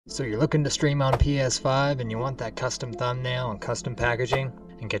So you're looking to stream on PS5 and you want that custom thumbnail and custom packaging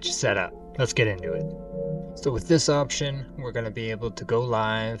and get you set up. Let's get into it. So with this option, we're going to be able to go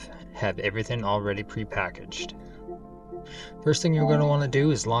live, have everything already pre-packaged. First thing you're going to want to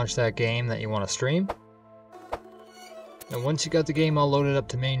do is launch that game that you want to stream. And once you got the game all loaded up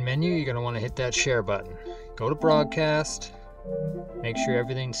to main menu, you're going to want to hit that share button. Go to broadcast, make sure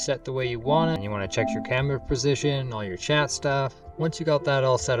everything's set the way you want it, and you want to check your camera position, all your chat stuff. Once you got that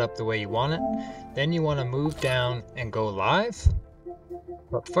all set up the way you want it, then you want to move down and go live.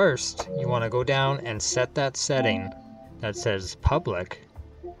 But first, you want to go down and set that setting that says public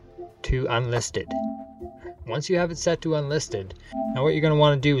to unlisted. Once you have it set to unlisted, now what you're going to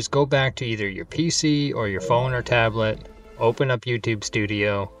want to do is go back to either your PC or your phone or tablet, open up YouTube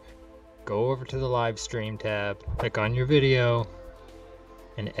Studio, go over to the live stream tab, click on your video,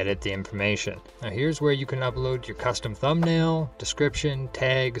 and edit the information. Now here's where you can upload your custom thumbnail, description,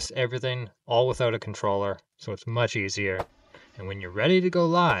 tags, everything, all without a controller, so it's much easier. And when you're ready to go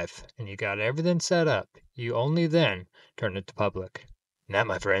live, and you got everything set up, you only then turn it to public. And that,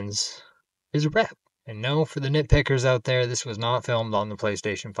 my friends, is a wrap. And no, for the nitpickers out there, this was not filmed on the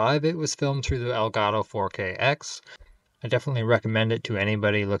PlayStation 5, it was filmed through the Elgato 4K-X. I definitely recommend it to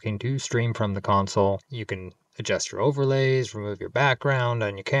anybody looking to stream from the console. You can adjust your overlays, remove your background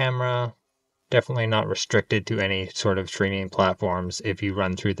on your camera. Definitely not restricted to any sort of streaming platforms if you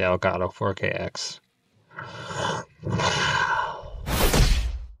run through the Elgato 4K-X.